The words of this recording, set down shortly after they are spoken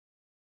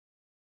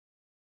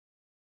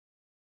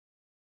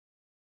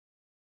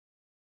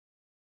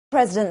The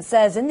President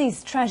says in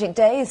these tragic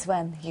days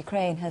when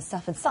Ukraine has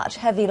suffered such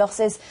heavy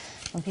losses,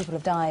 when people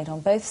have died on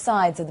both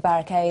sides of the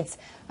barricades,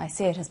 I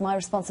see it as my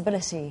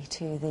responsibility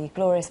to the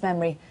glorious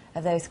memory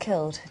of those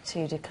killed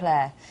to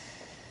declare.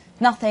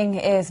 Nothing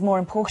is more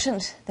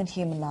important than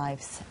human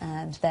lives,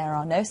 and there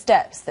are no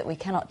steps that we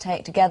cannot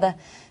take together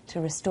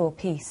to restore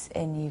peace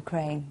in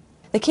Ukraine.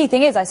 The key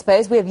thing is, I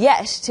suppose, we have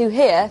yet to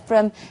hear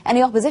from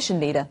any opposition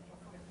leader.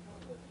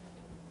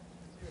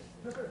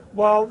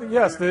 Well,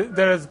 yes,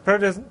 there is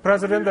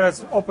president, there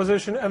is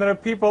opposition, and there are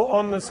people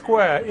on the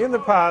square. In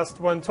the past,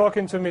 when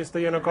talking to Mr.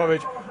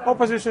 Yanukovych,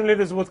 opposition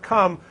leaders would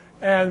come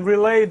and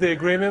relay the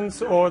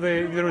agreements or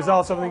the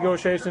results of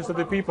negotiations to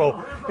the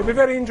people. It'll be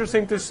very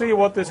interesting to see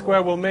what the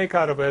square will make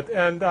out of it,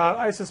 and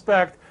I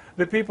suspect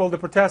the people, the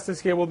protesters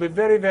here, will be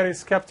very, very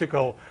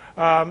skeptical.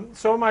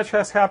 So much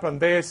has happened.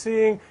 They are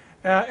seeing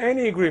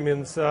any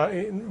agreements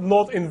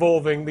not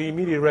involving the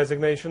immediate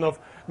resignation of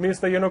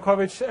Mr.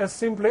 Yanukovych as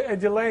simply a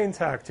delay in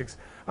tactics.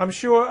 I'm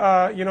sure,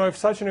 if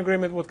such an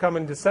agreement would come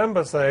in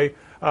December, say,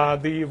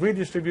 the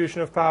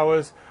redistribution of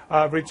powers,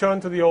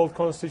 return to the old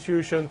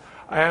constitution,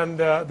 and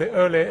the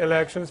early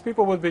elections,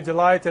 people would be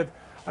delighted.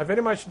 I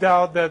very much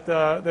doubt that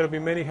there will be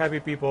many happy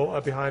people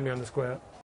behind me on the square.